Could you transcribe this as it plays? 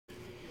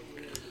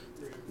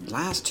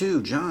Last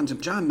two. John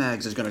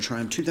Maggs is going to try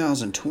him.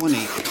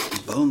 2020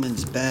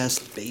 Bowman's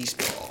Best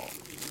Baseball.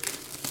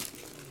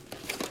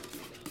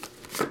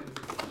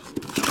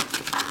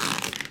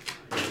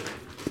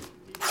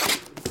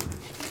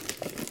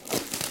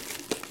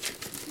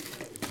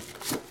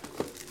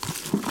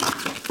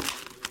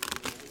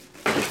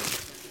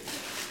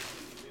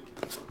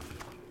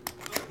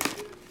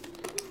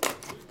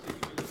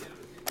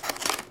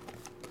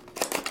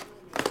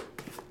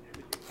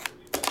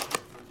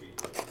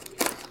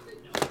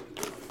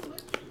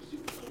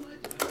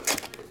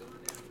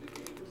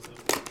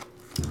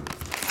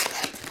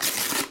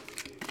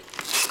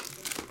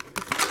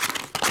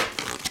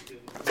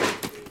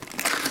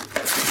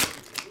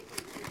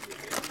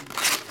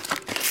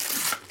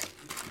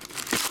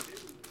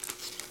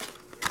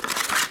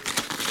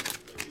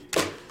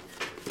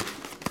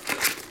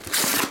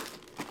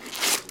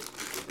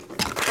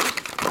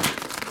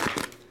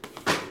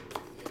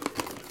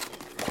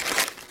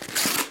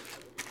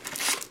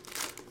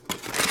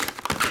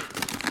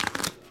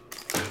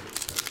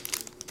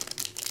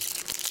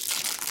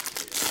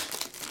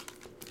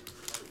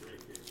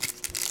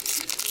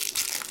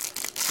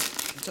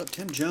 What's up,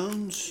 Tim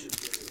Jones?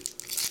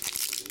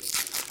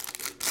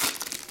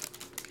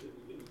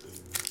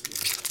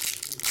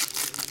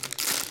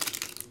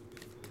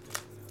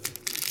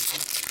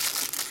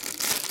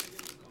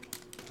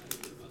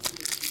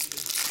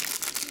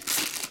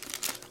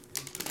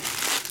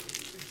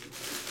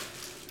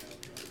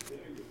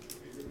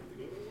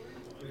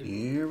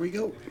 Here we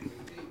go.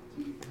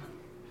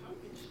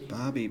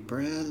 Bobby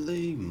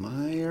Bradley,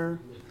 Meyer,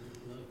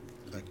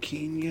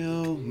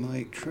 Aquino,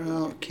 Mike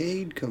Trout,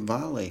 Cade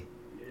Cavalli.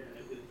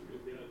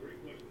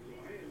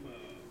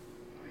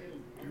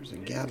 There's a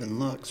Gavin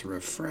Lux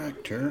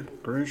refractor.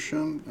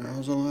 Grisham,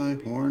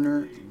 Alzolay,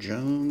 Horner,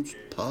 Jones,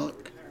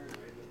 Puck,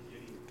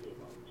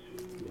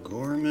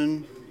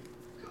 Gorman,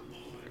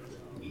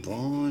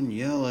 Vaughn,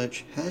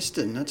 Yelich,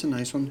 Heston. That's a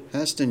nice one.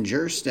 Heston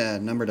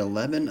Jerstad, numbered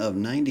 11 of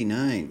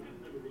 99.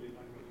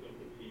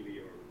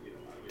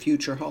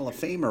 Future Hall of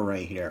Famer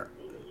right here.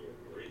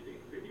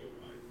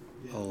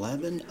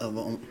 11 of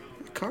them.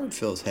 The card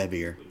feels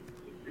heavier.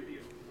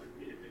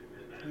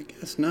 I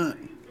guess not.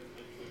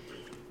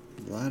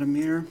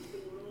 Vladimir.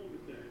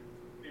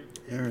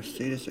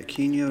 Aristides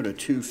Aquino to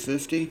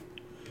 250.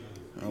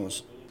 I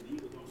was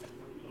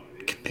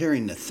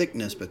comparing the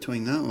thickness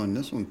between that one.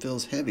 This one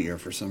feels heavier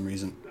for some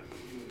reason.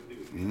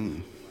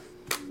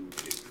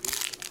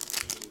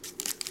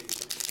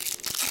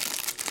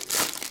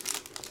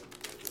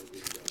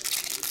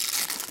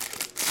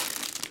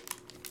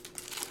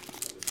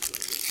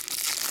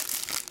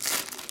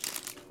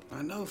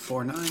 I know,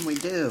 4-9 we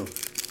do.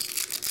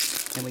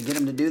 Can we get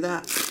him to do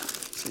that?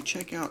 So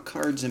check out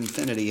Cards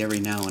Infinity every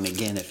now and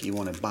again if you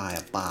want to buy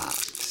a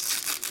box.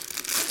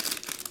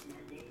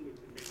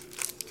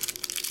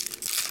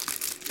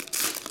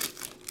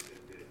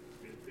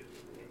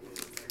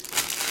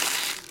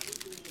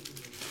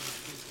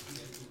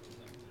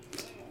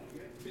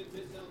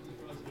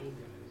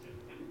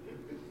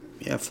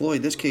 Yeah,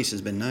 Floyd, this case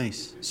has been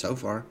nice so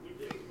far.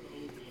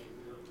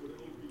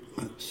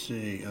 Let's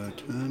see,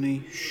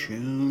 Otani,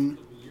 Shun,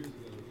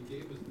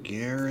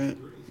 Garrett,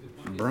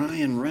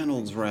 Brian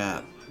Reynolds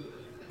wrap.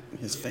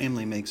 His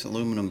family makes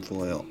aluminum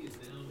foil.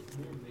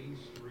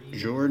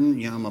 Jordan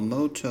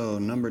Yamamoto,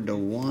 numbered to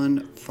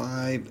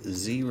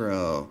 150.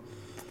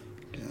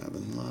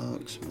 Gavin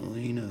Lux,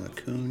 Molina,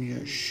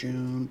 Acuna,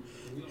 Shun,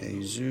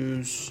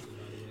 Jesus,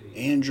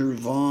 Andrew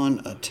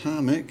Vaughn,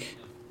 Atomic,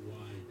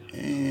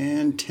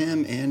 and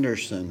Tim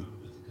Anderson.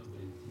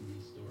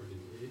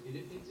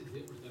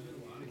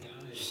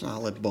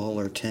 Solid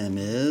baller Tim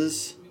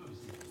is.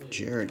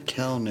 Jared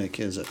Kelnick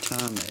is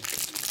Atomic.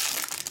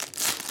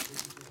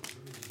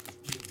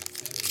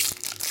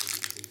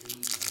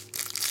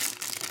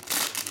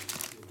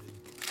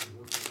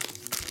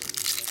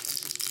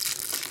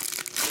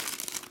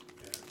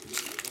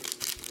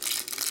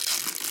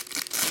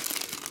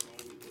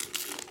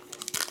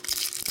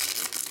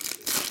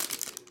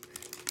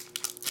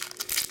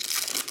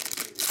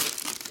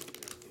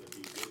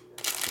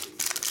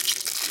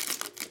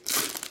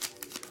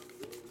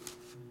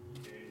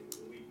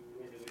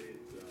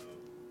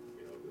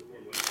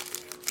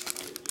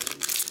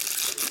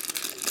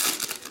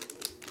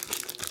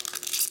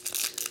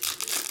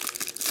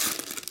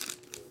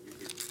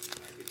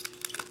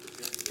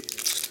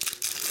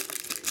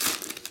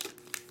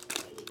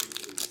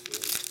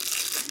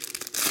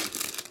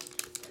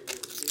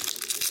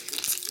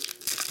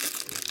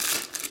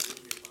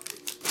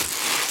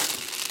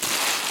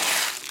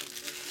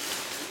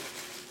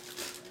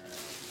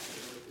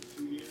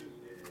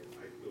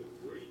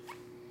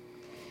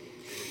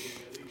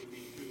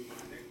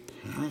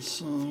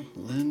 Russell,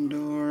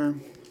 Lindor,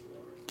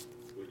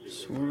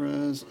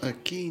 Suarez,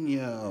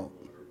 Aquino.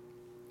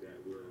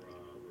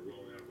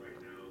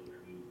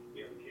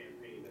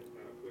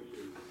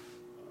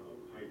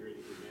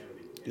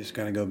 Just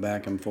gotta go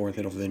back and forth.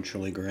 It'll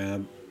eventually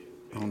grab.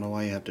 I don't know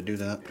why you have to do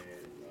that.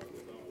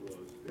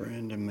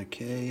 Brandon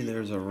McKay.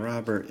 There's a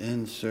Robert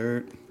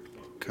insert.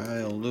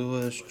 Kyle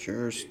Lewis,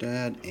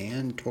 Jerstad,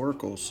 and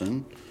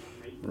Torkelson.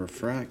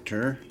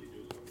 Refractor.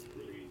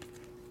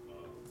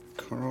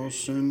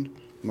 Carlson,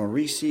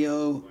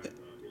 Mauricio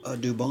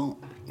Dubon.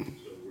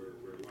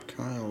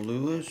 Kyle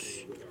Lewis,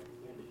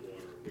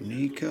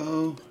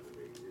 Nico,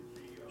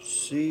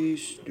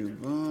 Cease,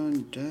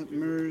 Dubon,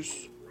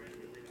 Detmers,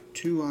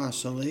 two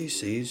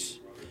Oscillaces,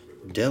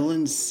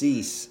 Dylan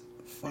Cease,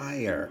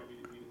 Fire.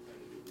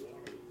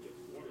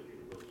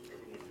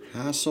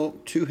 Hassel,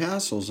 two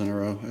Hassels in a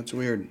row. That's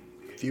weird.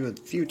 A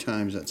few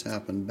times that's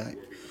happened back.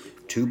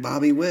 Two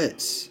Bobby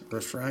Witts,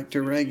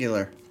 Refractor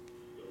Regular.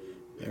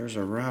 There's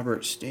a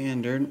Robert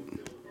Standard.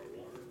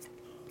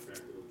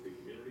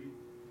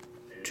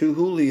 Two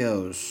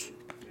Julios.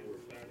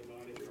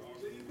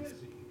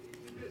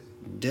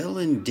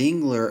 Dylan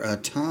Dingler,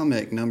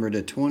 Atomic, number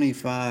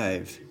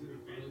 /25.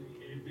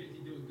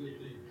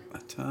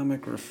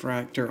 Atomic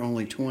Refractor,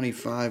 only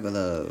 25 of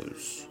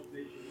those.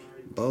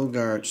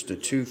 Bogarts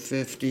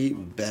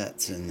 /250,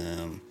 bets in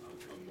them.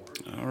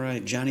 All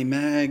right, Johnny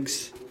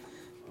Mags,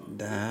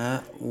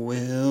 that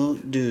will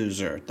do,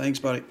 sir. Thanks,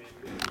 buddy.